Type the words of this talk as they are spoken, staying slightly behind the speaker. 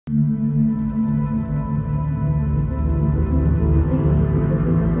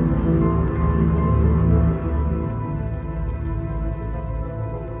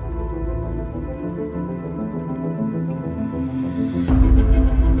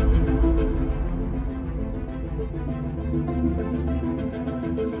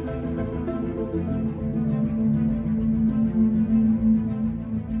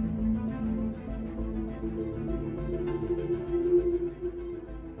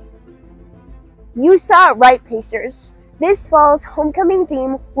You saw it right, Pacers. This fall's homecoming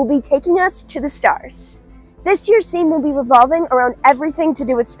theme will be taking us to the stars. This year's theme will be revolving around everything to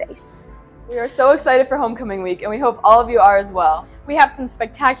do with space. We are so excited for homecoming week, and we hope all of you are as well. We have some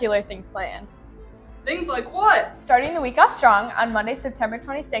spectacular things planned. Things like what? Starting the week off strong, on Monday, September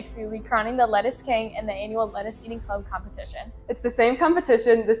 26th, we will be crowning the Lettuce King in the annual Lettuce Eating Club competition. It's the same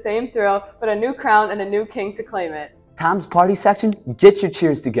competition, the same thrill, but a new crown and a new king to claim it. Tom's Party section, get your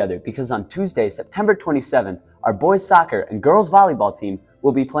cheers together because on Tuesday, September 27th, our boys soccer and girls volleyball team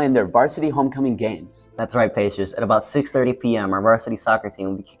will be playing their varsity homecoming games. That's right, Pacers. At about 6:30 p.m., our varsity soccer team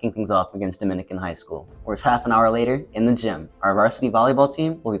will be kicking things off against Dominican High School. Whereas half an hour later, in the gym, our varsity volleyball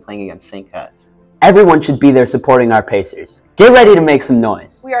team will be playing against St. Cat's. Everyone should be there supporting our Pacers. Get ready to make some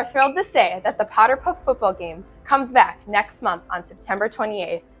noise. We are thrilled to say that the Powder Puff football game comes back next month on September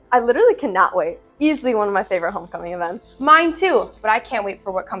 28th. I literally cannot wait. Easily one of my favorite homecoming events. Mine too, but I can't wait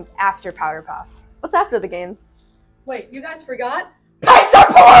for what comes after Powder Puff. What's after the games? Wait, you guys forgot?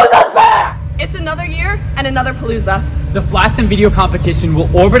 Pacer-Palooza's back! It's another year and another Palooza. The Flats and Video competition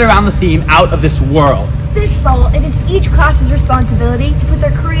will orbit around the theme Out of This World. This fall, it is each class's responsibility to put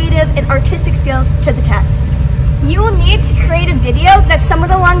their creative and artistic skills to the test. You will need to create a video that's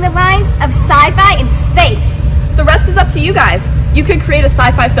somewhat along the lines of sci-fi and space. The rest is up to you guys. You could create a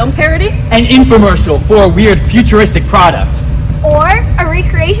sci-fi film parody, An infomercial for a weird futuristic product. Or a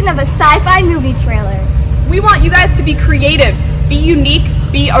recreation of a sci-fi movie trailer. We want you guys to be creative, be unique,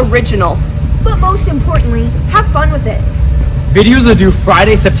 be original. But most importantly, have fun with it. Videos are due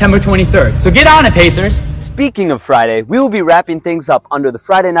Friday, September 23rd, so get on it, Pacers! Speaking of Friday, we will be wrapping things up under the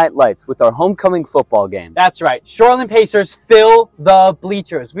Friday Night Lights with our homecoming football game. That's right, Shoreland Pacers fill the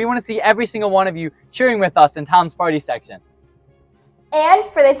bleachers. We want to see every single one of you cheering with us in Tom's Party section. And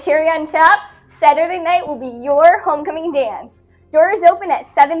for the cherry on top, Saturday night will be your homecoming dance. Doors open at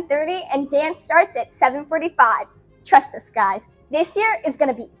 7:30 and dance starts at 7:45. Trust us, guys. This year is going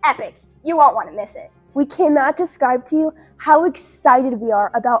to be epic. You won't want to miss it. We cannot describe to you how excited we are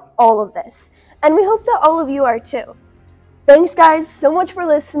about all of this, and we hope that all of you are too. Thanks guys so much for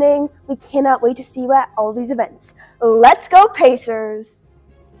listening. We cannot wait to see you at all these events. Let's go Pacers!